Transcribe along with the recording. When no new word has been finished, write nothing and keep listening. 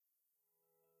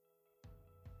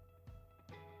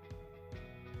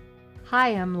Hi,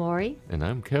 I'm Lori. And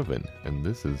I'm Kevin, and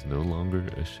this is No Longer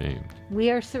Ashamed. We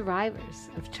are survivors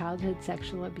of childhood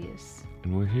sexual abuse.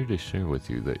 And we're here to share with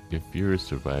you that if you're a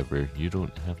survivor, you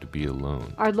don't have to be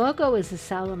alone. Our logo is a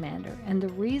salamander, and the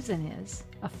reason is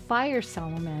a fire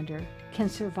salamander can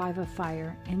survive a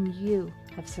fire, and you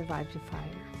have survived a fire.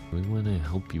 We want to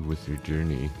help you with your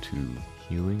journey to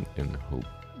healing and hope.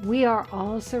 We are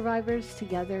all survivors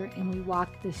together, and we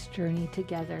walk this journey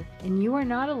together, and you are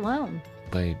not alone.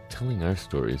 By telling our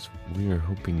stories, we are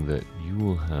hoping that you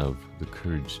will have the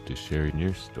courage to share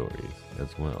your stories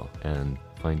as well and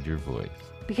find your voice.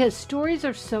 Because stories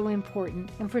are so important,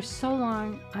 and for so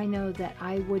long I know that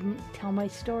I wouldn't tell my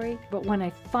story, but when I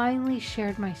finally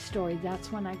shared my story,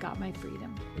 that's when I got my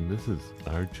freedom. And this is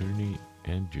our journey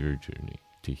and your journey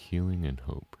to healing and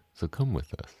hope. So come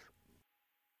with us.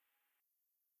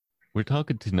 We're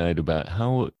talking tonight about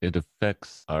how it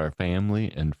affects our family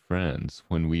and friends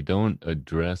when we don't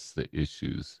address the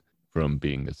issues from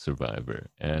being a survivor.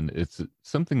 And it's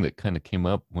something that kind of came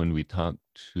up when we talked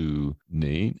to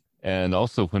Nate. And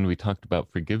also when we talked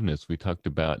about forgiveness, we talked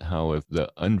about how if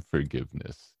the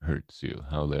unforgiveness hurts you,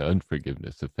 how the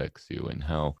unforgiveness affects you, and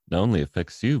how not only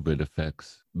affects you, but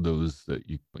affects those that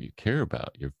you care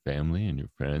about, your family and your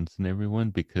friends and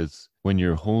everyone, because when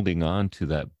you're holding on to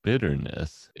that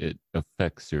bitterness, it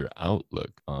affects your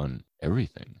outlook on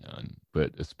everything,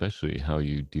 but especially how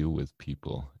you deal with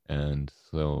people. And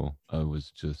so I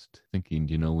was just thinking,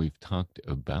 we've talked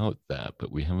about that,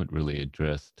 but we haven't really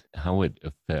addressed how it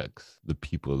affects the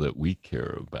people that we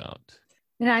care about.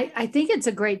 And I think it's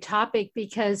a great topic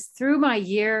because through my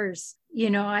years,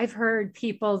 I've heard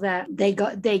people that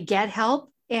they get help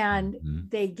and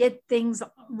they get things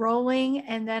rolling.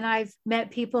 And then I've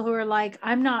met people who are like,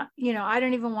 I'm not, I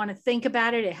don't even want to think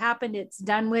about it. It happened. It's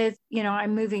done with,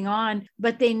 I'm moving on,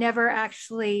 but they never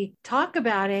actually talk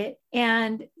about it.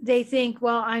 And they think,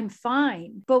 well, I'm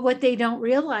fine. But what they don't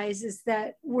realize is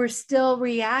that we're still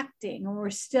reacting and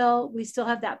we still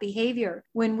have that behavior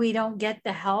when we don't get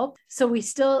the help. So we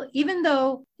still, even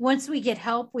though once we get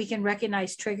help, we can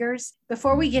recognize triggers.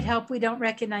 Before we get help, we don't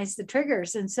recognize the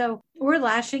triggers. And so we're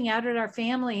lashing out at our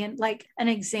family. And like an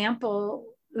example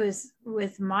was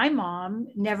with my mom,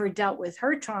 never dealt with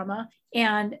her trauma.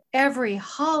 And every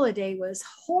holiday was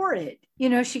horrid.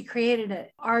 She created an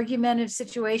argumentative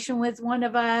situation with one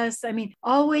of us. I mean,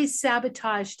 always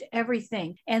sabotaged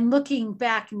everything. And looking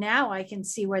back now, I can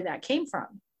see where that came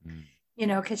from.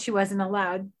 Because she wasn't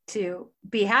allowed to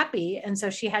be happy. And so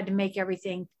she had to make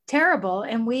everything terrible.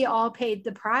 And we all paid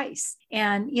the price.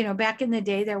 And, back in the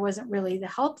day, there wasn't really the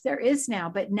help there is now.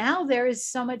 But now there is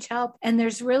so much help. And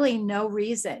there's really no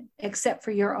reason except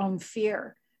for your own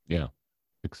fear. Yeah.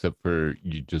 Except for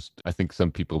I think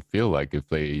some people feel like if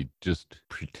they just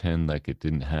pretend like it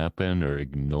didn't happen or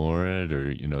ignore it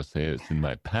or, say it's in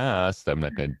my past, I'm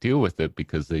not going to deal with it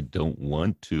because they don't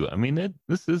want to. I mean,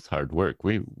 this is hard work.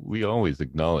 We always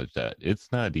acknowledge that.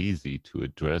 It's not easy to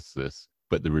address this,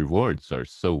 but the rewards are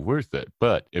so worth it.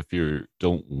 But if you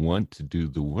don't want to do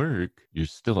the work, you're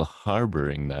still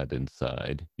harboring that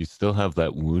inside. You still have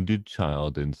that wounded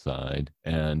child inside.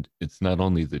 And it's not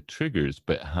only the triggers,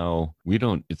 but how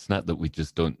it's not that we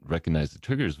just don't recognize the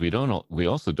triggers. We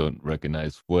also don't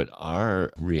recognize what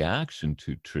our reaction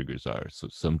to triggers are. So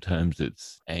sometimes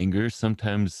it's anger.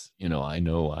 Sometimes, I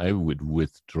know I would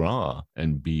withdraw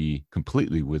and be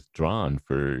completely withdrawn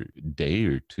for a day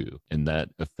or two. And that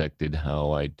affected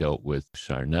how I dealt with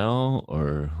Charnel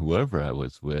or whoever I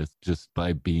was with, just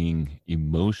by being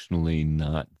emotionally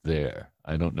not there.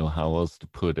 I don't know how else to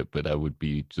put it, but I would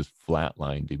be just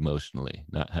flatlined emotionally,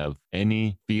 not have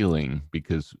any feeling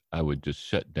because I would just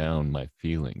shut down my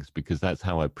feelings because that's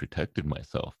how I protected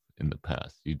myself in the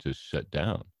past. You just shut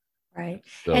down. Right.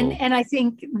 So, and I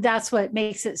think that's what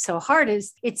makes it so hard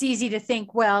is it's easy to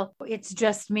think, well, it's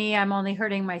just me. I'm only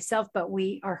hurting myself, but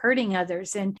we are hurting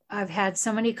others. And I've had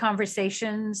so many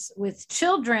conversations with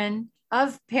children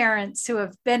of parents who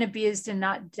have been abused and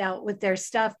not dealt with their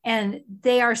stuff. And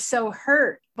they are so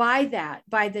hurt by that,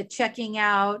 by the checking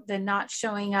out, the not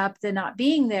showing up, the not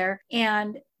being there.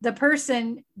 And the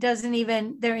person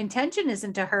their intention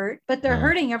isn't to hurt, but they're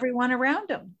hurting everyone around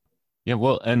them. Yeah,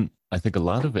 well, and I think a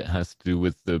lot of it has to do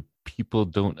with the people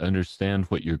don't understand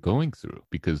what you're going through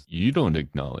because you don't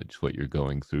acknowledge what you're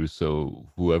going through. So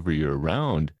whoever you're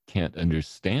around can't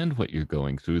understand what you're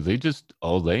going through.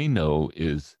 All they know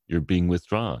is you're being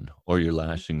withdrawn or you're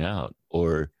lashing out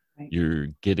or you're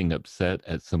getting upset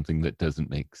at something that doesn't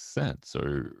make sense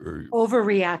or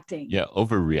overreacting. Yeah,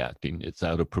 overreacting. It's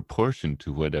out of proportion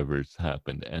to whatever's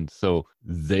happened. And so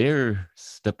they're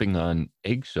stepping on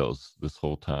eggshells this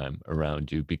whole time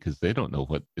around you because they don't know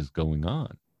what is going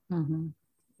on. Mm-hmm. And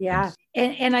Yeah.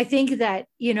 And I think that,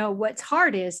 what's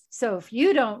hard is, so if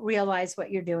you don't realize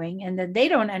what you're doing and then they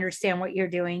don't understand what you're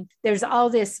doing, there's all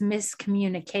this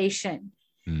miscommunication.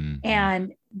 mm-hmm,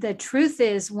 And the truth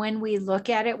is, when we look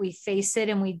at it, we face it,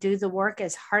 and we do the work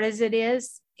as hard as it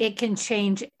is, it can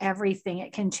change everything.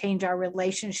 It can change our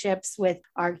relationships with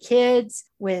our kids,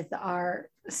 with our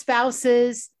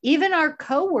spouses, even our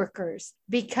coworkers,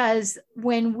 because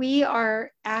when we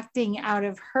are acting out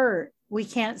of hurt, we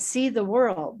can't see the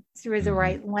world through the mm-hmm,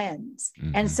 right lens.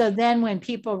 And mm-hmm. so then when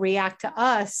people react to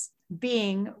us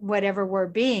being whatever we're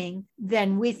being,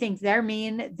 then we think they're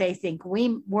mean, they think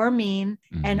we're mean,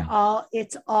 and Mm-hmm.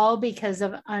 it's all because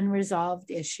of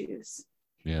unresolved issues.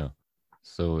 Yeah.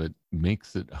 So it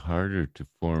makes it harder to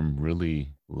form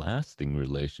really lasting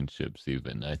relationships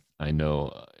even. I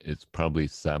know it's probably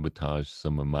sabotaged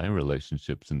some of my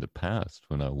relationships in the past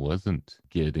when I wasn't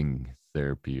getting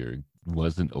therapy or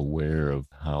wasn't aware of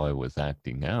how I was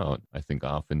acting out. I think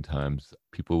oftentimes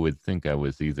people would think I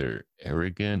was either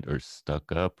arrogant or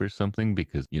stuck up or something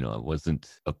because, I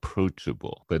wasn't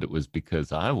approachable, but it was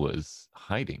because I was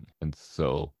hiding. And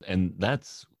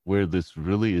that's where this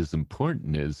really is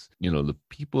important is, the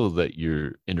people that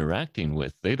you're interacting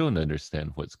with, they don't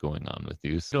understand what's going on with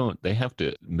you. So they have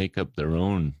to make up their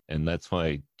own. And that's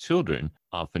why children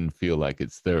often feel like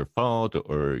it's their fault,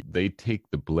 or they take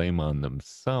the blame on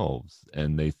themselves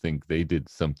and they think they did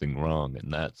something wrong.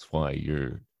 And that's why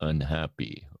you're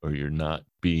unhappy or you're not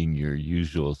being your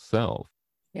usual self.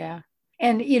 Yeah.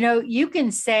 And you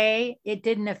can say it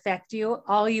didn't affect you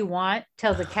all you want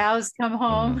till the cows come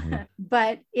home, Uh-huh.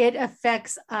 but it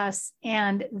affects us,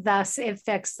 and thus it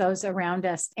affects those around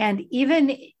us. And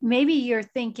even maybe you're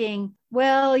thinking,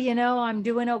 well, I'm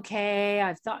doing okay.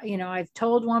 I've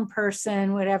told one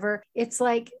person, whatever. It's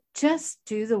like, just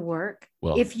do the work.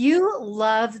 Well, If you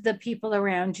love the people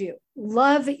around you,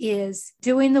 love is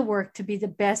doing the work to be the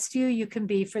best you can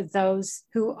be for those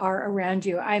who are around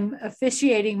you. I'm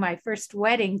officiating my first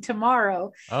wedding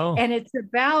tomorrow, oh, and it's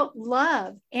about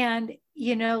love. And,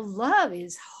 love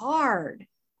is hard.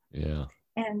 yeah.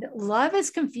 And love is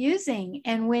confusing.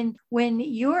 And when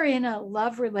you're in a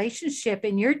love relationship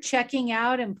and you're checking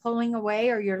out and pulling away,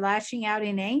 or you're lashing out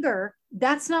in anger,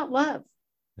 that's not love.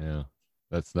 Yeah.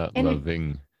 That's not And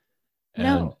loving. And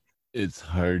no. it's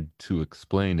hard to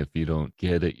explain if you don't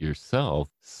get it yourself.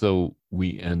 So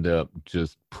we end up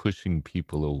just pushing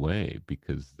people away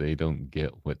because they don't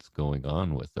get what's going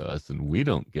on with us, and we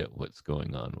don't get what's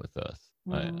going on with us.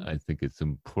 Mhm. I think it's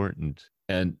important.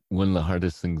 And one of the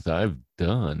hardest things I've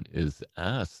done is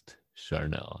asked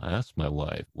my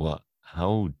wife, well,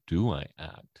 how do I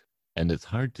act? And it's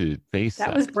hard to face That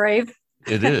that. was brave.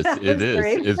 It is. That It was is.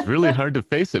 brave. It's really hard to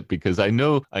face it because I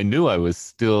knew I was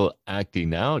still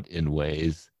acting out in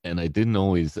ways and I didn't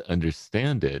always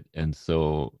understand it. And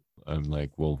so I'm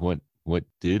like, well, what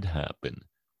did happen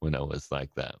when I was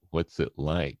like that? What's it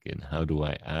like and how do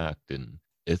I act? And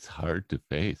it's hard to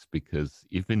face because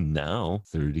even now,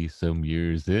 30 some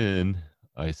years in,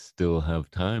 I still have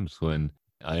times when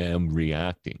I am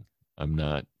reacting. I'm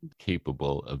not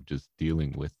capable of just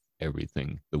dealing with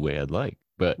everything the way I'd like.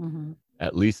 But Mhm.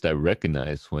 at least I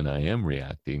recognize when I am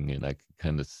reacting and I can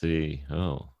kind of say,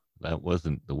 oh, that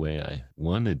wasn't the way I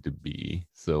wanted to be.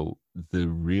 So the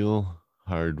real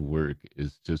hard work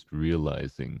is just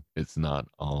realizing it's not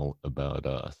all about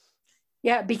us.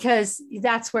 Yeah, because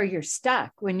that's where you're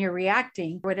stuck when you're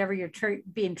reacting. Whatever you're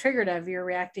being triggered of, you're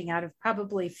reacting out of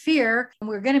probably fear. And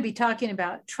we're going to be talking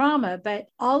about trauma, but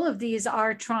all of these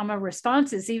are trauma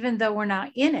responses, even though we're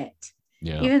not in it.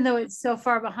 Yeah. Even though it's so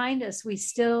far behind us, we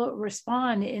still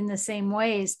respond in the same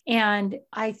ways. And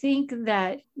I think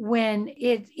that when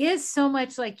it is so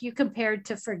much like you compared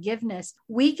to forgiveness,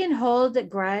 we can hold a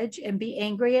grudge and be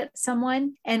angry at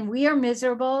someone, and we are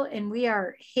miserable and we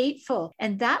are hateful.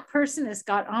 And that person has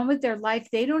got on with their life.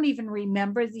 They don't even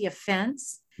remember the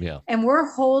offense. Yeah. And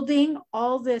we're holding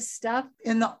all this stuff.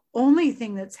 And the only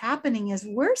thing that's happening is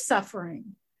we're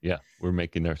suffering. Yeah. We're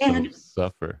making ourselves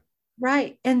suffer.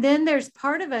 Right. And then there's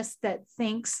part of us that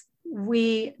thinks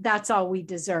that's all we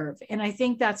deserve. And I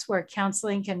think that's where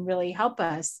counseling can really help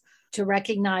us to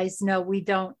recognize, no, we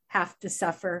don't have to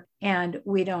suffer, and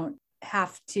we don't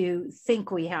have to think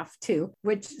we have to,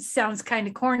 which sounds kind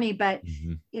of corny, but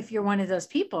if you're one of those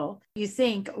people, you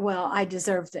think, well, I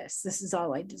deserve this. This is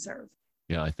all I deserve.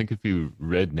 Yeah, I think if you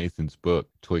read Nathan's book,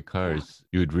 Toy Cars,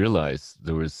 you would realize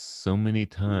there was so many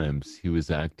times he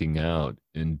was acting out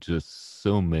in just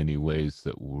so many ways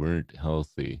that weren't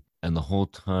healthy. And the whole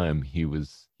time he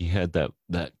had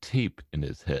that tape in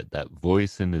his head, that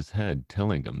voice in his head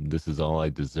telling him, this is all I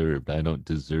deserved. I don't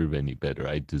deserve any better.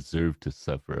 I deserve to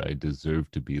suffer. I deserve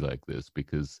to be like this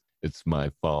because it's my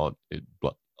fault.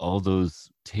 All those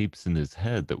tapes in his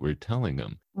head that were telling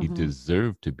him he Mm-hmm.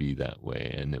 deserved to be that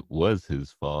way, and it was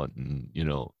his fault, and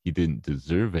he didn't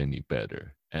deserve any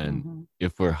better. And Mm-hmm.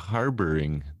 if we're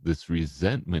harboring this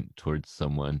resentment towards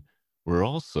someone, we're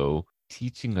also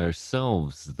teaching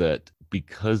ourselves that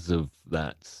because of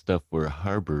that stuff we're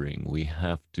harboring, we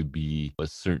have to be a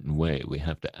certain way. We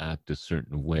have to act a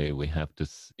certain way. We have to,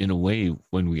 in a way,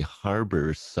 when we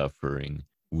harbor suffering,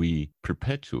 we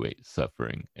perpetuate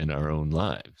suffering in our own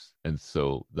lives. And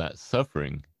so that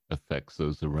suffering affects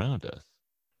those around us.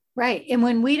 Right. And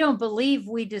when we don't believe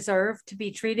we deserve to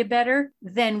be treated better,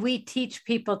 then we teach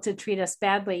people to treat us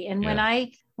badly. And Yeah.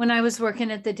 when I was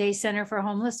working at the day center for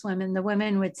homeless women, the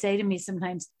women would say to me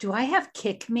sometimes, "Do I have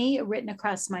kick me written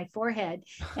across my forehead?"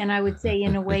 And I would say,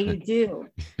 "In a way you do,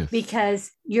 Yes.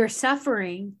 because you're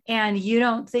suffering and you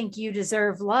don't think you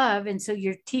deserve love. And so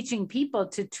you're teaching people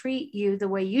to treat you the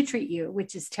way you treat you,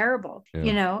 which is terrible,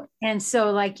 Yeah. And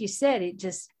so, like you said,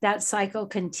 that cycle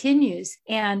continues.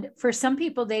 And for some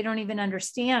people, they don't even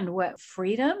understand what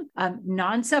freedom,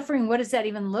 non-suffering, what does that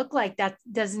even look like? That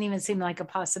doesn't even seem like a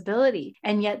possibility.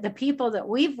 And yet the people that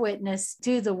we've witnessed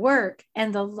do the work,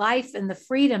 and the life and the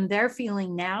freedom they're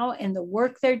feeling now, and the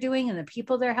work they're doing, and the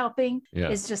people they're helping Yeah.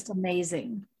 is just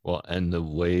amazing. Well, and the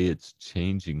way it's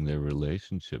changing their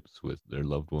relationships with their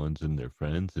loved ones and their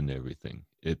friends and everything.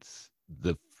 It's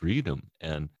the freedom.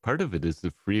 And part of it is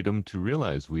the freedom to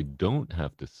realize we don't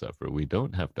have to suffer. We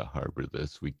don't have to harbor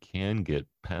this. We can get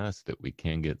past it. We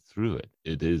can get through it.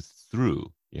 It is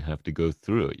through. You have to go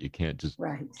through it. You can't just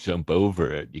Right. jump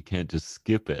over it. You can't just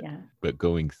skip it. Yeah. But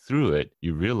going through it,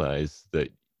 you realize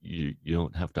that you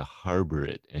don't have to harbor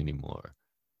it anymore.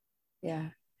 Yeah.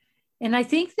 And I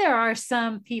think there are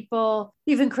some people,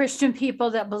 even Christian people,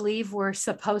 that believe we're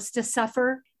supposed to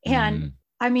suffer. And Mm,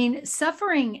 I mean,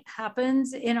 suffering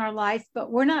happens in our life,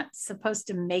 but we're not supposed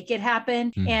to make it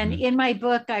happen. And mhm, in my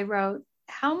book, I wrote,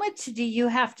 how much do you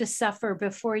have to suffer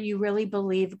before you really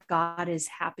believe God is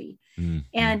happy? mhm.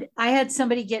 And I had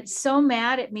somebody get so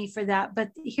mad at me for that. But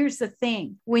here's the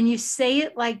thing, when you say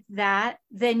it like that,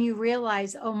 then you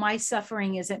realize, oh, my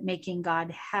suffering isn't making God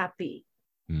happy.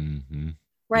 Mm-hmm.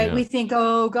 Right? Yeah. We think,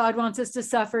 oh, God wants us to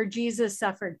suffer. Jesus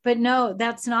suffered. But no,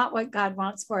 that's not what God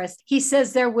wants for us. He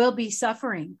says there will be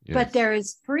suffering, but Yes. there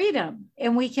is freedom,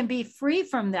 and we can be free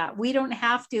from that. We don't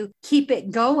have to keep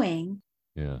it going,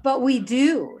 Yeah. but we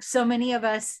do. So many of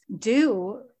us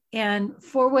do. And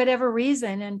for whatever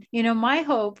reason. And, my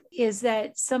hope is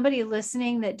that somebody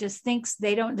listening that just thinks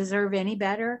they don't deserve any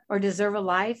better or deserve a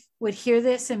life would hear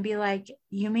this and be like,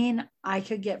 you mean I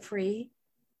could get free?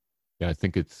 Yeah, I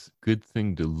think it's a good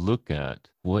thing to look at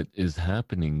what is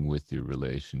happening with your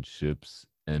relationships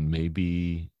and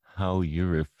maybe how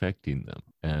you're affecting them.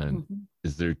 And Mhm.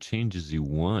 is there changes you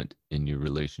want in your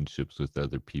relationships with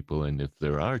other people? And if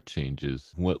there are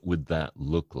changes, what would that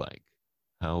look like?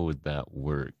 How would that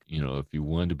work? If you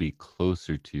want to be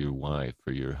closer to your wife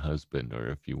or your husband, or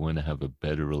if you want to have a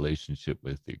better relationship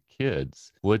with your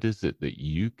kids, what is it that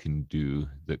you can do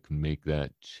that can make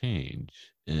that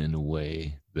change in a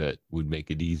way that would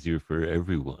make it easier for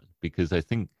everyone? Because I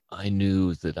think I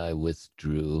knew that I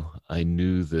withdrew. I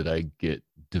knew that I get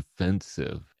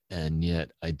defensive, and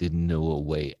yet I didn't know a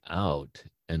way out.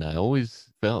 And I always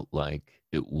felt like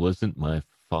it wasn't my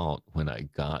fault when I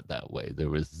got that way. There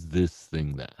was this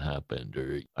thing that happened,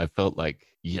 or I felt like,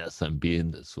 yes, I'm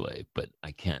being this way, but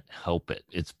I can't help it.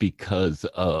 It's because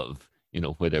of,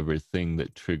 whatever thing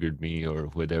that triggered me or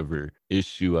whatever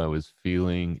issue I was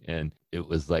feeling. And it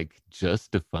was like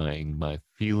justifying my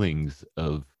feelings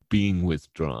of being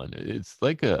withdrawn. It's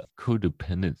like a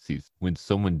codependency. When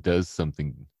someone does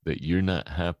something that you're not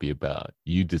happy about,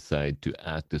 you decide to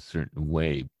act a certain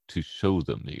way to show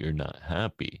them that you're not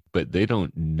happy. But they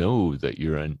don't know that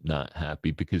you're not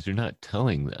happy because you're not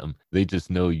telling them. They just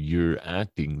know you're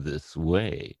acting this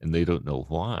way and they don't know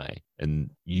why.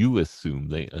 And you assume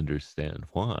they understand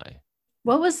why.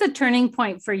 What was the turning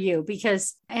point for you?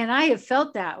 Because, and I have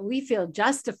felt that we feel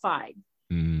justified.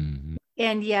 Mm-hmm.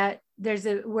 And yet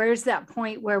where's that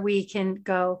point where we can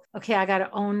go, okay, I got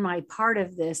to own my part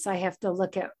of this. I have to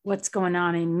look at what's going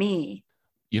on in me.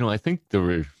 I think there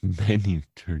were many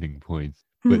turning points,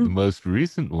 but the most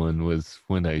recent one was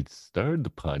when I started the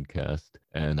podcast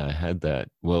and I had it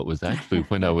was actually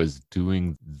when I was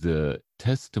doing the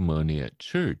testimony at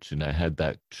church and I had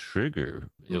that trigger.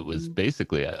 It was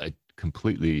basically, I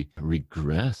completely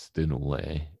regressed in a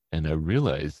way. And I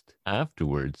realized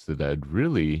afterwards that I'd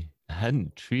really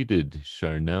hadn't treated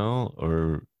Charnel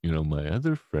or, my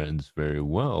other friends very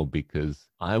well because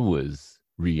I was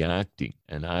reacting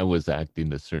and I was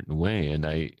acting a certain way. And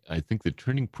I think the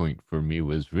turning point for me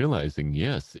was realizing,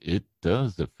 yes, it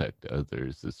does affect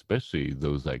others, especially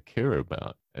those I care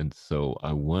about. And so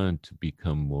I wanted to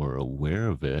become more aware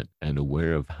of it and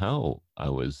aware of how I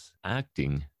was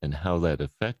acting and how that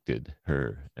affected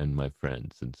her and my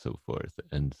friends and so forth.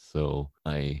 And so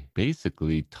I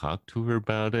basically talked to her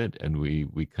about it, and we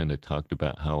kind of talked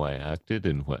about how I acted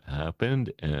and what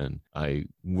happened. And I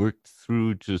worked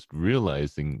through just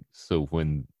realizing, so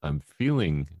when I'm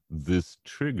feeling this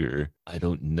trigger, I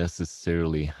don't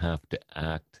necessarily have to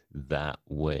act that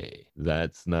way.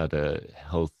 That's not a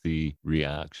healthy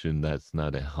reaction. That's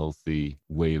not a healthy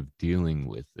way of dealing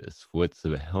with this. What's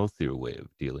a healthier way of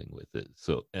dealing with it?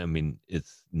 So, I mean,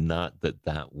 it's not that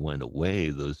that went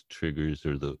away, those triggers,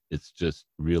 it's just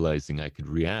realizing I could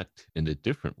react in a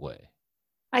different way.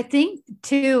 I think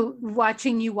too,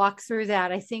 watching you walk through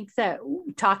that, I think that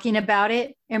talking about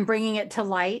it and bringing it to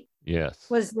light Yes.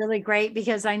 was really great,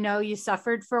 because I know you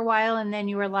suffered for a while and then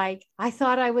you were like, I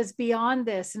thought I was beyond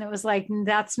this. And it was like,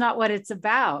 that's not what it's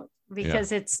about,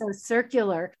 because it's so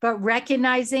circular. But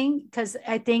recognizing, because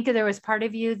I think there was part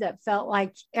of you that felt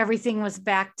like everything was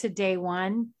back to day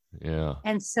one. Yeah.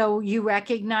 And so you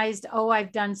recognized, oh,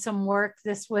 I've done some work.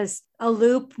 This was a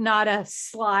loop, not a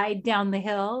slide down the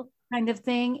hill kind of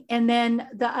thing. And then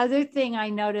the other thing I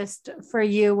noticed for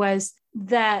you was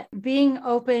that being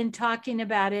open, talking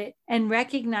about it and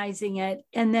recognizing it.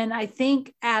 And then I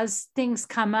think as things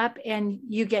come up and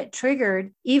you get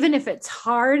triggered, even if it's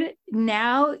hard,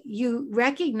 now you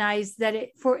recognize that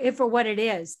for what it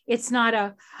is. It's not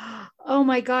a, oh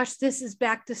my gosh, this is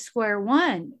back to square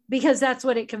one, because that's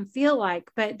what it can feel like,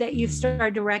 but that you've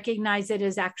started to recognize it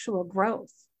as actual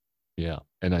growth. Yeah.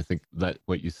 And I think that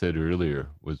what you said earlier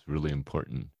was really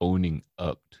important, owning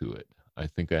up to it. I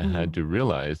think I had to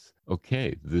realize,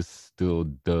 okay, this still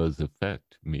does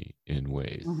affect me in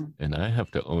ways. And I have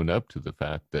to own up to the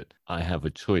fact that I have a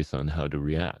choice on how to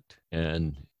react.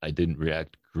 And I didn't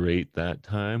react great that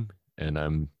time. And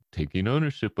I'm taking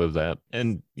ownership of that.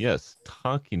 And yes,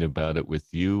 talking about it with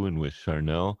you and with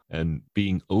Charnel and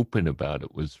being open about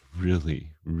it was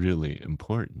really, really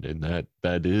important. And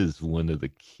that is one of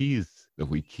the keys that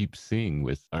we keep seeing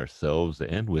with ourselves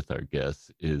and with our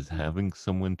guests, is having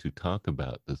someone to talk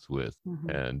about this with.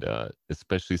 And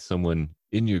especially someone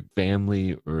in your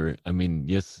family, or, I mean,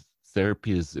 yes,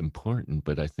 therapy is important,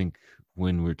 but I think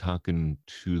when we're talking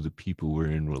to the people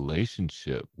we're in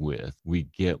relationship with, we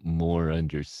get more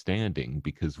understanding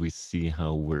because we see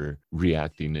how we're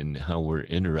reacting and how we're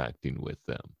interacting with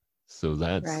them. So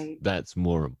that's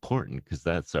more important, because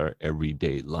that's our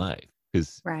everyday life.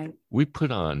 Because we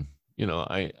put on,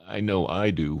 I know I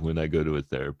do when I go to a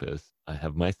therapist. I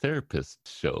have my therapist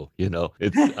show,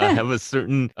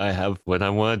 I have what I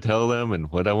want to tell them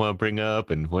and what I want to bring up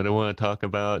and what I want to talk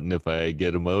about. And if I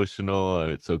get emotional,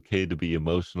 it's okay to be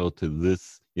emotional to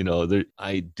this,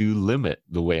 I do limit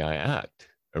the way I act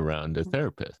around a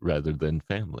therapist rather than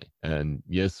family. And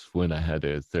yes, when I had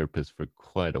a therapist for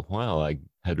quite a while, I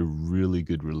had a really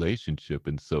good relationship.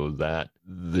 And so that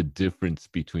the difference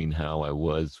between how I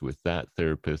was with that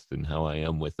therapist and how I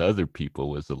am with other people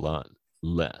was a lot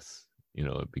less.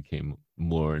 It became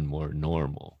more and more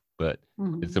normal. But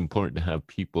it's important to have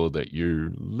people that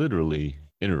you're literally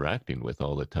interacting with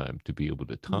all the time to be able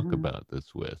to talk about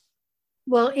this with.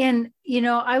 Well, and,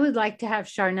 I would like to have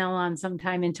Charnel on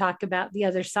sometime and talk about the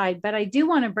other side, but I do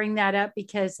want to bring that up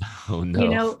because, oh,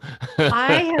 no.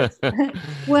 I have,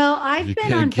 well, I've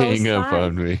been on both sides. Up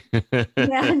on me.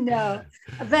 Yeah, no,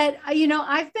 but,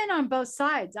 I've been on both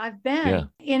sides. I've been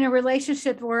in a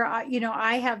relationship where,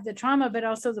 I have the trauma, but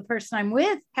also the person I'm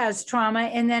with has trauma.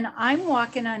 And then I'm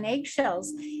walking on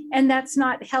eggshells, and that's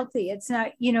not healthy. It's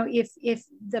not, if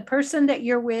the person that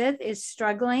you're with is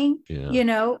struggling,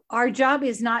 our job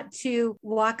is not to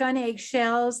walk on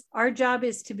eggshells. Our job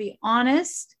is to be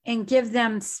honest and give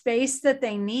them space that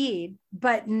they need,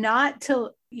 but not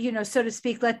to, so to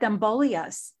speak, let them bully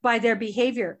us by their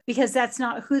behavior, because that's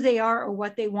not who they are or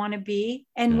what they want to be.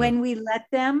 And when we let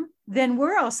them, then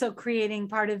we're also creating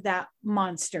part of that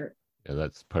monster. Yeah,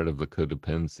 that's part of the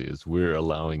codependency, is we're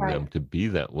allowing them to be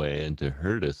that way and to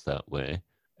hurt us that way.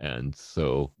 And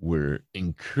so we're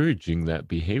encouraging that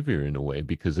behavior in a way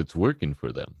because it's working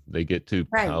for them. They get to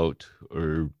pout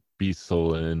or be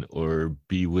sullen or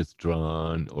be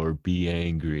withdrawn or be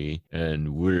angry, and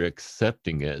we're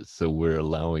accepting it. So we're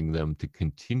allowing them to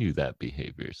continue that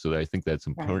behavior. So I think that's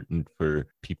Right. important for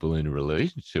people in a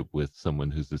relationship with someone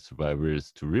who's a survivor,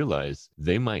 is to realize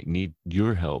they might need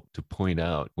your help to point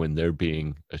out when they're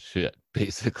being a shit,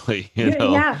 basically,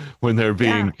 Yeah. when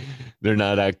Yeah. they're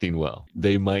not acting well.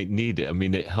 They might need it. I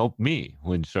mean, it helped me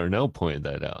when Charnel pointed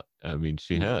that out. I mean,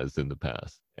 she has in the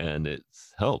past, and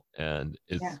it's helped, and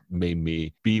Yeah. it's made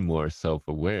me be more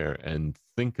self-aware and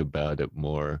think about it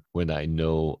more when I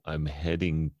know I'm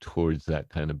heading towards that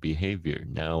kind of behavior.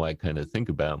 Now I kind of think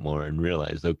about it more and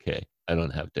realize, okay, I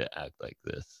don't have to act like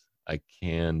this. I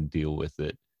can deal with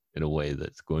it in a way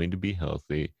that's going to be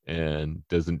healthy and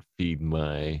doesn't feed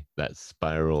that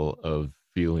spiral of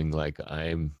feeling like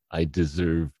I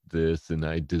deserve this and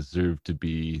I deserve to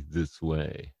be this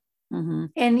way. Mm-hmm.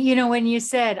 And, when you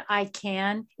said I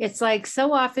can, it's like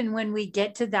so often when we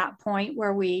get to that point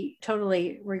where we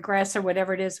totally regress or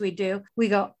whatever it is we do, we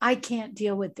go, I can't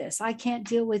deal with this. I can't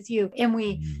deal with you. And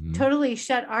we totally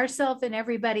shut ourselves and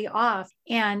everybody off.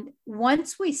 And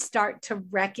once we start to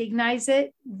recognize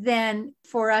it, then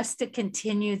for us to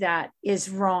continue that is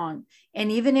wrong.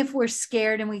 And even if we're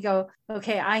scared and we go,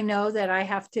 okay, I know that I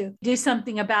have to do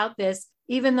something about this.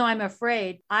 Even though I'm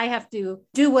afraid, I have to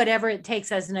do whatever it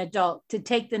takes as an adult to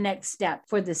take the next step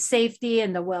for the safety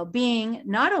and the well-being,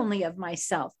 not only of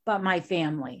myself, but my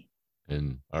family.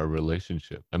 And our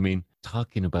relationship. I mean,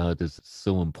 talking about it is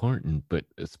so important, but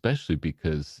especially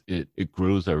because it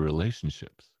grows our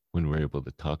relationships when we're able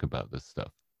to talk about this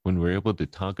stuff. When we're able to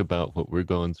talk about what we're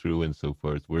going through and so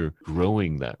forth, we're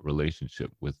growing that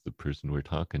relationship with the person we're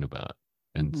talking about.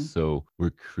 And so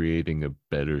we're creating a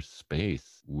better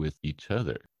space with each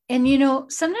other. And,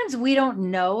 sometimes we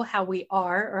don't know how we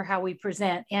are or how we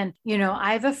present. And,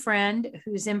 I have a friend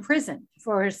who's in prison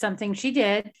for something she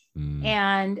did.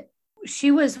 And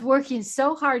she was working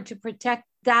so hard to protect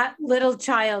that little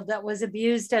child that was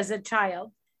abused as a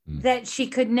child that she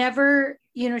could never,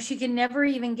 she could never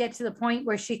even get to the point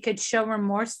where she could show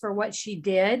remorse for what she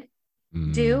did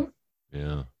do.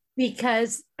 Yeah.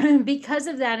 Because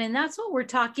of that. And that's what we're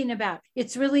talking about.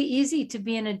 It's really easy to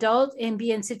be an adult and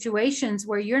be in situations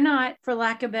where you're not, for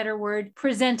lack of a better word,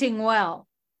 presenting well.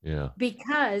 Yeah.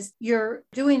 Because you're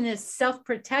doing this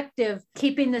self-protective,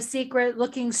 keeping the secret,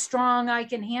 looking strong, I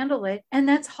can handle it. And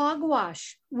that's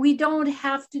hogwash. We don't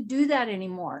have to do that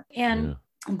anymore. And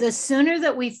the sooner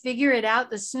that we figure it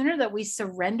out, the sooner that we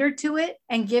surrender to it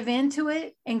and give into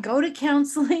it and go to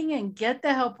counseling and get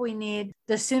the help we need,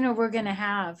 the sooner we're going to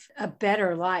have a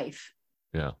better life.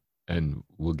 Yeah. And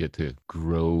we'll get to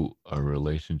grow our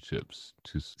relationships,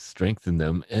 to strengthen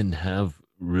them and have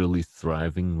really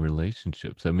thriving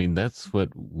relationships. I mean, that's what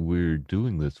we're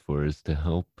doing this for, is to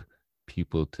help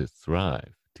people to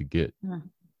thrive, to get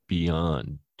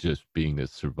beyond just being a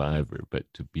survivor, but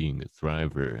to being a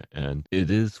thriver. And it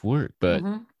is work, but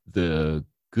the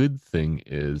good thing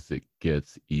is it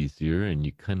gets easier and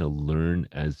you kind of learn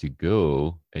as you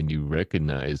go, and you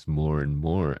recognize more and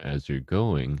more as you're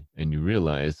going, and you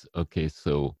realize, okay,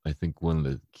 so I think one of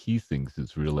the key things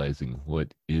is realizing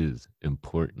what is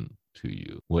important to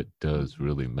you, what does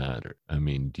really matter. I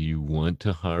mean, do you want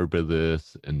to harbor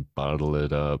this and bottle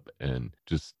it up and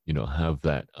just, have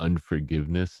that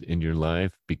unforgiveness in your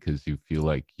life because you feel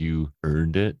like you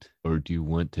earned it? Or do you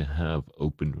want to have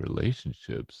open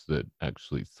relationships that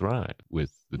actually thrive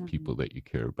with the people that you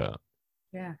care about?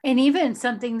 Yeah. And even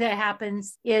something that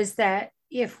happens is that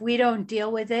if we don't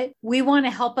deal with it, we want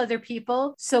to help other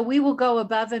people. So we will go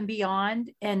above and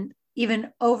beyond and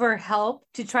even over help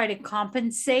to try to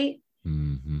compensate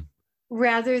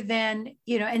rather than,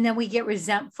 and then we get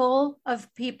resentful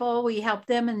of people. We help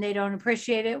them and they don't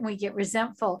appreciate it. And we get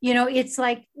resentful. It's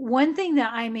like one thing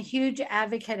that I'm a huge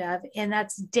advocate of, and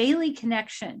that's daily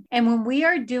connection. And when we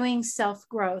are doing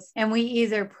self-growth and we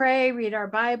either pray, read our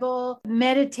Bible,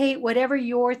 meditate, whatever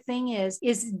your thing is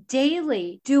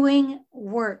daily doing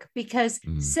work. Because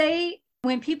say,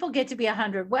 when people get to be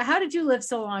 100, well, how did you live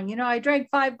so long? I drank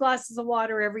 5 glasses of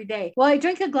water every day. Well, I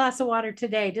drink a glass of water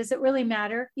today. Does it really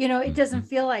matter? It doesn't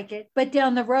feel like it. But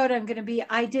down the road, I'm going to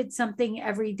I did something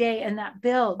every day, and that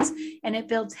builds, and it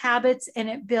builds habits, and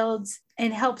it builds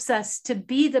and helps us to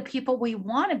be the people we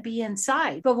want to be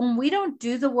inside. But when we don't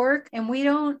do the work and we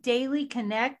don't daily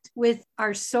connect with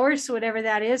our source, whatever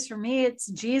that is, for me, it's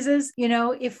Jesus.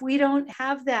 If we don't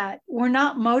have that, we're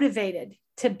not motivated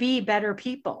to be better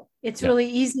people. It's really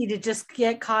easy to just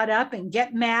get caught up and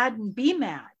get mad and be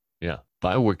mad. Yeah.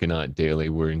 by working out daily,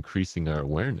 we're increasing our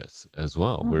awareness as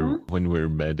well. Mm-hmm. When we're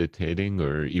meditating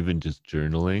or even just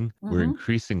journaling, we're Mm-hmm.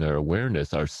 increasing our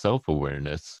awareness, our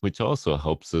self-awareness, which also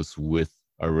helps us with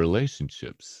our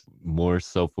relationships. More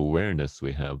self-awareness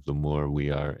we have, the more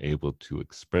we are able to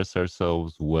express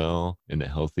ourselves well in a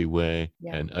healthy way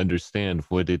Yeah. and understand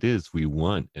what it is we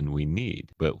want and we need.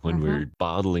 But when Mm-hmm. we're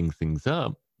bottling things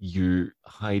up, you're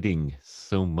hiding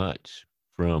so much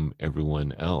from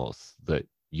everyone else that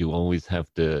you always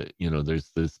have to,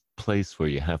 there's this place where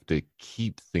you have to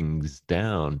keep things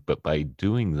down. But by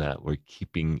doing that, we're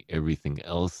keeping everything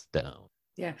else down.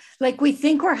 Yeah. Like we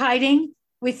think we're hiding,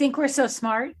 we think we're so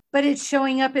smart, but it's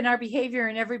showing up in our behavior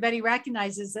and everybody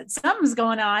recognizes that something's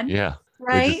going on, Yeah. They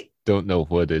just right? don't know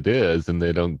what it is and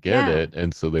they don't get Yeah. it.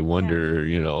 And so they Yeah.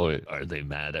 wonder, are they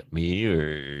mad at me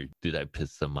or did I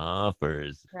piss them off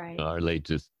or Right. are they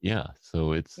just, yeah.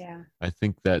 So Yeah. I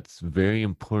think that's very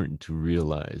important to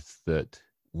realize that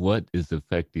what is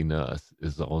affecting us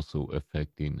is also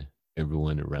affecting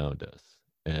everyone around us.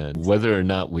 And whether or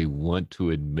not we want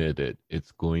to admit it,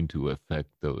 it's going to affect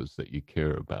those that you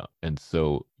care about. And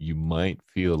so you might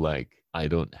feel like, I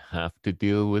don't have to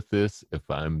deal with this if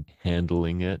I'm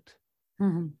handling it.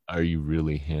 Mm-hmm. Are you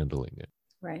really handling it?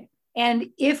 Right. And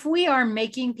if we are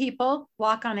making people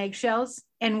walk on eggshells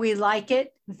and we like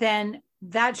it, then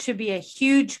that should be a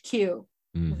huge cue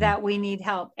that we need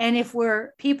help. And if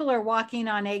people are walking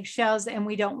on eggshells and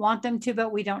we don't want them to,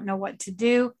 but we don't know what to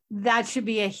do, that should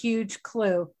be a huge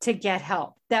clue to get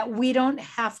help, that we don't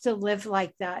have to live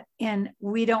like that. And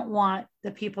we don't want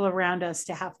the people around us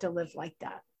to have to live like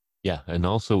that. Yeah, and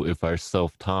also if our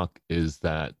self-talk is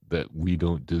that we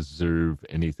don't deserve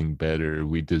anything better,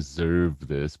 we deserve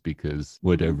this because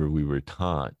whatever we were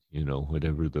taught,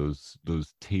 whatever those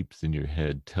tapes in your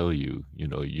head tell you,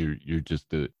 you're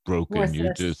just broken, you're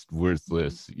Worthless. just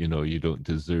worthless, you don't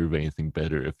deserve anything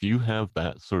better. If you have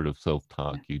that sort of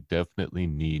self-talk, you definitely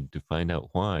need to find out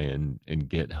why and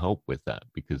get help with that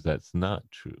because that's not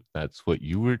true. That's what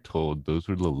you were told. Those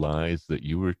were the lies that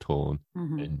you were told.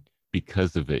 And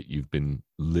because of it, you've been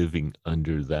living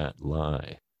under that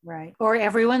lie. Right. Or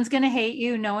everyone's going to hate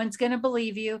you. No one's going to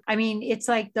believe you. I mean, it's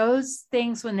like those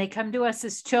things when they come to us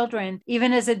as children,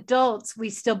 even as adults, we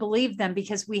still believe them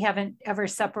because we haven't ever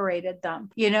separated them,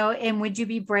 And would you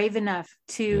be brave enough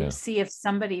to see if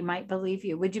somebody might believe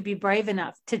you? Would you be brave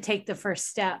enough to take the first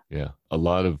step? Yeah. A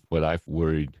lot of what I've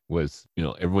worried was,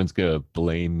 everyone's going to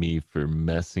blame me for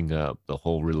messing up the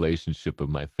whole relationship of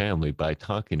my family by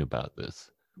talking about this.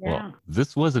 Yeah. Well,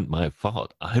 this wasn't my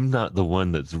fault. I'm not the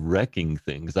one that's wrecking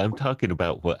things. I'm talking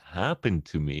about what happened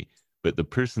to me, but the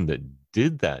person that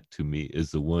did that to me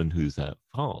is the one who's at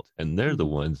fault. And they're the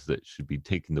ones that should be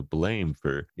taking the blame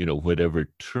for, whatever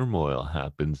turmoil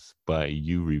happens by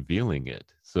you revealing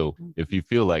it. So if you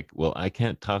feel like, well, I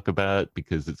can't talk about it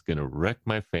because it's going to wreck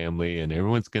my family and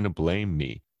everyone's going to blame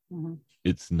me,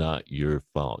 it's not your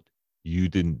fault. You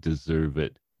didn't deserve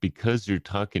it. Because you're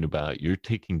talking about, you're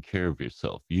taking care of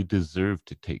yourself. You deserve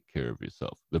to take care of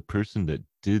yourself. The person that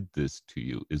did this to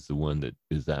you is the one that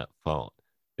is at fault.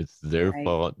 It's their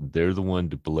fault. They're the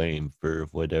one to blame for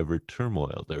whatever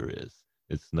turmoil there is.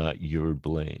 It's not your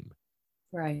blame.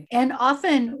 Right. And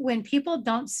often when people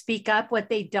don't speak up what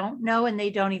they don't know and they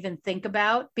don't even think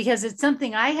about, because it's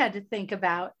something I had to think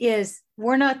about, is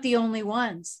we're not the only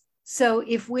ones. So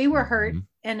if we were hurt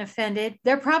and offended,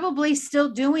 they're probably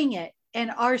still doing it. And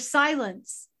our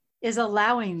silence is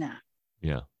allowing that.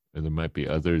 Yeah. And there might be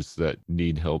others that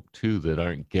need help too that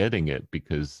aren't getting it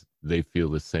because they feel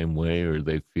the same way or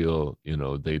they feel,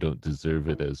 they don't deserve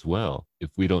it as well. If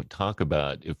we don't talk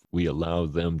about it, if we allow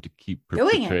them to keep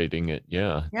perpetrating it,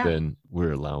 then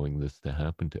we're allowing this to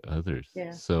happen to others.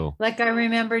 Yeah. So like I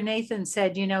remember Nathan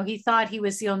said, he thought he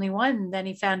was the only one. And then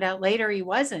he found out later he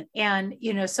wasn't. And,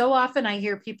 so often I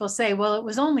hear people say, well, it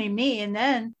was only me. And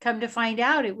then come to find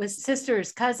out it was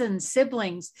sisters, cousins,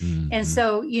 siblings. And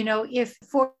so, if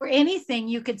for anything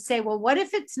you could say, well, what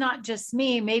if it's not just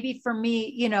me? Maybe for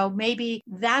me, maybe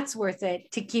that's worth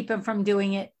it to keep him from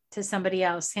doing it to somebody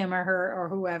else, him or her or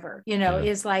whoever,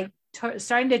 is like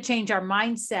starting to change our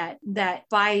mindset that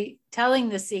by telling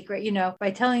the secret,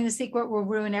 by telling the secret, we'll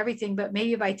ruin everything. But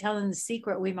maybe by telling the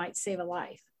secret, we might save a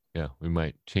life. Yeah, we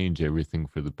might change everything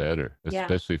for the better,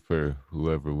 especially for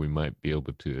whoever we might be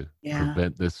able to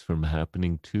prevent this from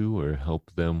happening to or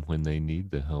help them when they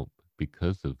need the help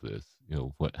because of this,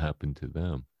 what happened to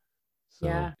them.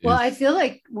 So well, I feel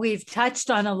like we've touched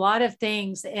on a lot of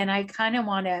things and I kind of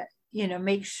want to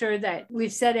make sure that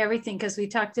we've said everything, because we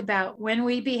talked about when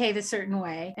we behave a certain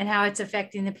way and how it's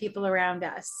affecting the people around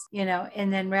us,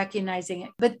 and then recognizing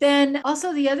it. But then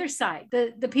also the other side,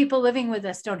 the people living with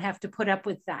us don't have to put up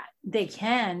with that. They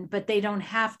can, but they don't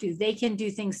have to. They can do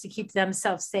things to keep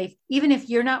themselves safe. Even if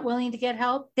you're not willing to get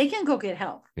help, they can go get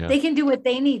help. Yeah. They can do what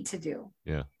they need to do.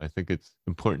 Yeah, I think it's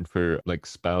important for like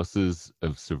spouses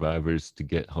of survivors to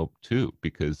get help too,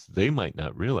 because they might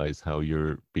not realize how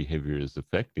your behavior is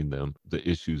affecting them, the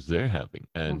issues they're having.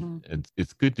 And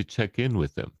it's good to check in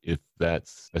with them if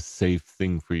that's a safe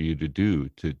thing for you to do,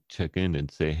 to check in and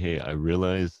say, hey, I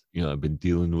realize, I've been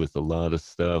dealing with a lot of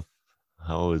stuff.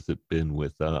 How has it been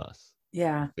with us?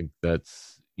 Yeah. I think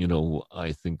that's,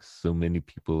 I think so many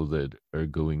people that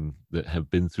have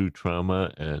been through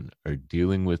trauma and are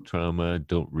dealing with trauma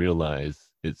don't realize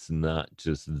it's not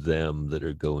just them that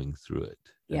are going through it.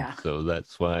 Yeah. And so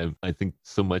that's why I think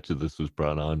so much of this was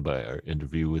brought on by our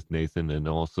interview with Nathan, and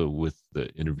also with the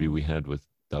interview we had with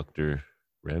Dr.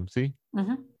 Ramsey,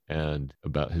 and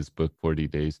about his book, 40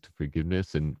 Days to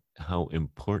Forgiveness, and how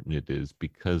important it is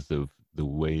because of the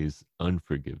ways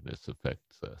unforgiveness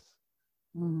affects us.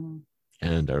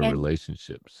 And our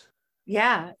relationships.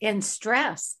 Yeah. And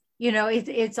stress,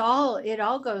 it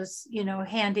all goes,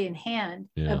 hand in hand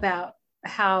about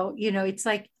how, it's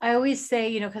like, I always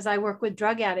say, because I work with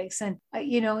drug addicts, and,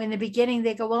 in the beginning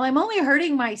they go, well, I'm only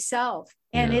hurting myself.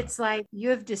 And it's like, you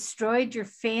have destroyed your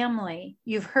family.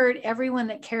 You've hurt everyone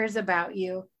that cares about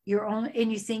you.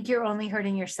 And you think you're only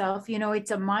hurting yourself.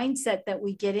 It's a mindset that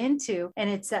we get into, and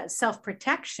it's that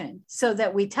self-protection, so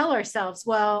that we tell ourselves,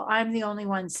 well, I'm the only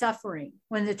one suffering.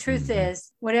 When the truth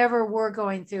is, whatever we're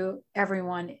going through,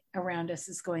 everyone around us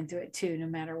is going through it too, no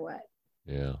matter what.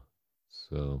 Yeah.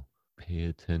 So pay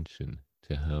attention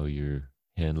to how you're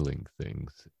handling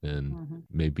things, and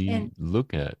maybe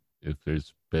look at if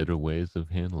there's better ways of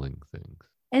handling things.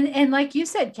 And like you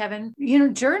said, Kevin,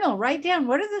 journal, write down,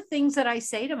 what are the things that I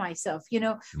say to myself?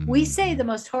 We say the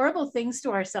most horrible things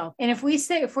to ourselves. And if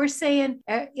we're saying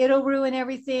it'll ruin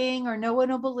everything, or no one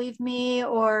will believe me,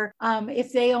 or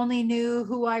if they only knew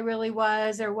who I really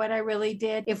was or what I really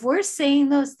did, if we're saying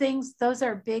those things, those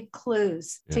are big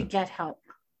clues to get help.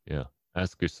 Yeah.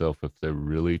 Ask yourself if they're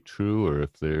really true, or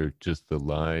if they're just the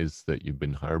lies that you've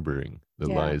been harboring, the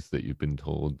lies that you've been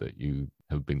told, that you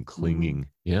have been clinging.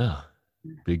 Yeah.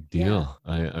 Big deal.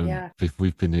 If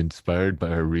we've been inspired by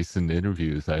our recent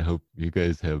interviews, I hope you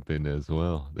guys have been as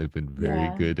well. They've been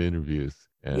very good interviews.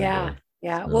 And,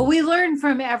 well, we learn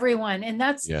from everyone, and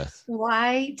that's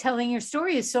why telling your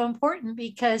story is so important,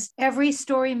 because every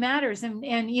story matters, and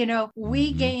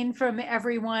we gain from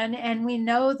everyone, and we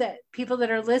know that people that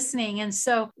are listening. And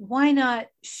so why not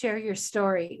share your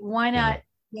story? Why not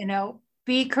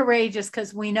be courageous,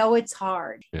 because we know it's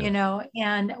hard,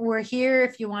 and we're here.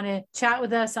 If you want to chat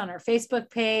with us on our Facebook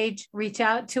page, reach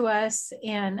out to us.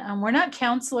 And we're not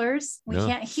counselors. We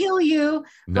can't heal you,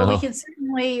 but we can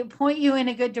certainly point you in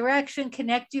a good direction,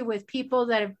 connect you with people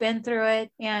that have been through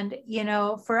it. And,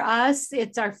 for us,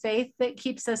 it's our faith that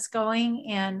keeps us going.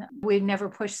 And we never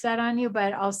push that on you,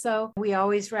 but also we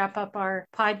always wrap up our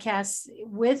podcasts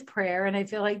with prayer. And I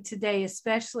feel like today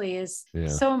especially is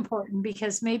so important,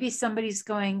 because maybe somebody's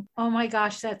going, oh my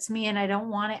gosh, that's me, and I don't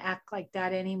want to act like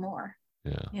that anymore.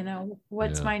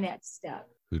 What's my next step?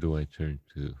 Who do I turn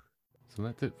to? So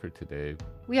that's it for today.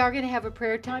 We are going to have a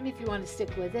prayer time if you want to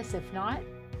stick with us. If not,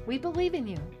 we believe in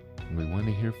you. We want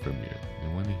to hear from you.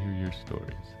 We want to hear your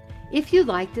stories. If you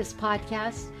like this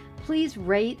podcast, please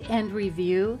rate and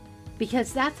review,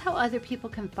 because that's how other people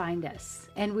can find us.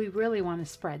 And we really want to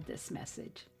spread this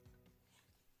message.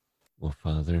 Well,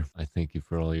 Father, I thank you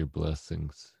for all your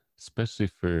blessings, especially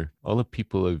for all the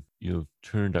people you've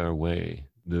turned our way,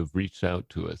 that have reached out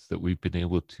to us, that we've been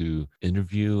able to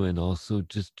interview and also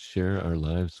just share our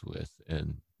lives with.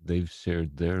 And they've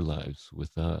shared their lives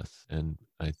with us. And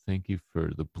I thank you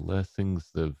for the blessings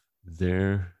of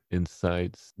their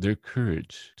insights, their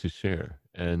courage to share,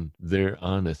 and their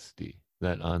honesty.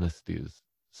 That honesty is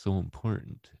so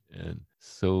important and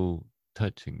so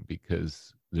touching,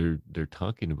 because they're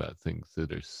talking about things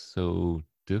that are so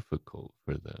difficult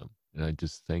for them. And I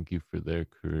just thank you for their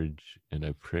courage, and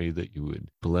I pray that you would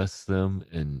bless them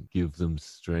and give them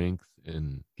strength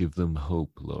and give them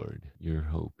hope, Lord, your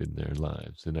hope in their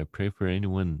lives. And I pray for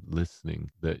anyone listening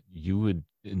that you would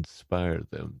inspire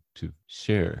them to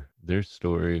share their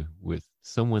story with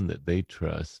someone that they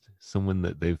trust, someone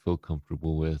that they feel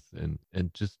comfortable with, and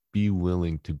just be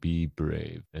willing to be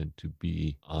brave and to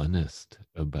be honest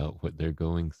about what they're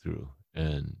going through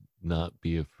and not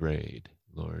be afraid.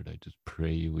 Lord, I just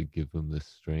pray you would give them the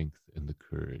strength and the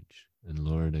courage. And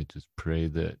Lord, I just pray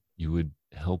that you would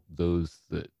help those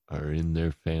that are in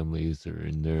their families or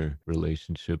in their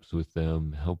relationships with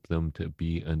them, help them to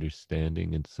be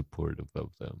understanding and supportive of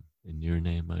them. In your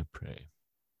name I pray.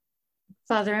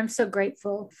 Father, I'm so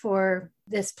grateful for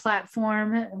this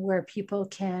platform where people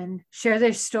can share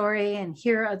their story and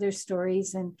hear other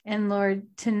stories, and Lord,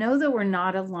 to know that we're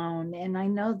not alone. And I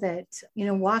know that,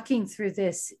 walking through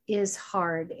this is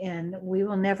hard, and we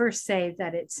will never say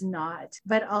that it's not,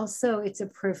 but also it's a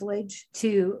privilege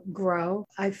to grow.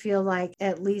 I feel like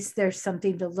at least there's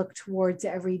something to look towards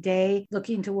every day,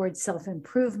 looking towards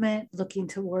self-improvement, looking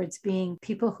towards being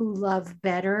people who love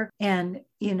better, and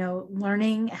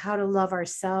learning how to love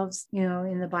ourselves.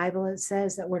 In the Bible, it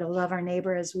says that we're to love our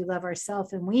neighbor as we love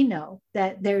ourselves. And we know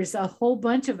that there's a whole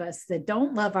bunch of us that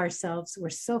don't love ourselves. We're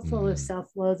so full of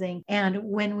self-loathing. And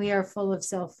when we are full of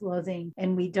self-loathing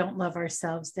and we don't love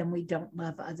ourselves, then we don't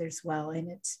love others well. And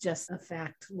it's just a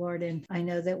fact, Lord. And I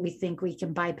know that we think we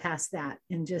can bypass that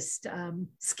and just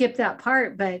skip that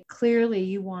part. But clearly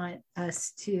you want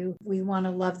us to, we want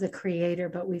to love the Creator,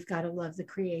 but we've got to love the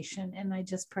creation. And I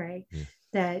just pray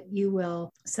that you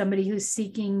will, somebody who's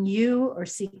seeking you or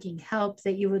seeking help,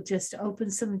 that you will just open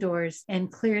some doors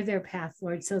and clear their path,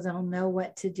 Lord, so they'll know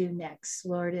what to do next,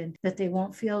 Lord, and that they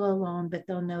won't feel alone, but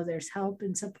they'll know there's help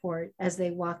and support as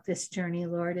they walk this journey,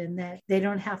 Lord, and that they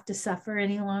don't have to suffer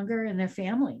any longer and their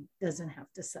family doesn't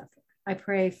have to suffer. I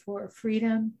pray for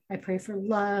freedom. I pray for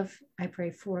love. I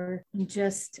pray for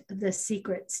just the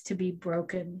secrets to be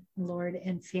broken, Lord,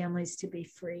 and families to be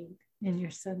freed. In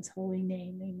your Son's holy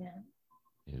name, amen.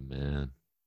 Amen.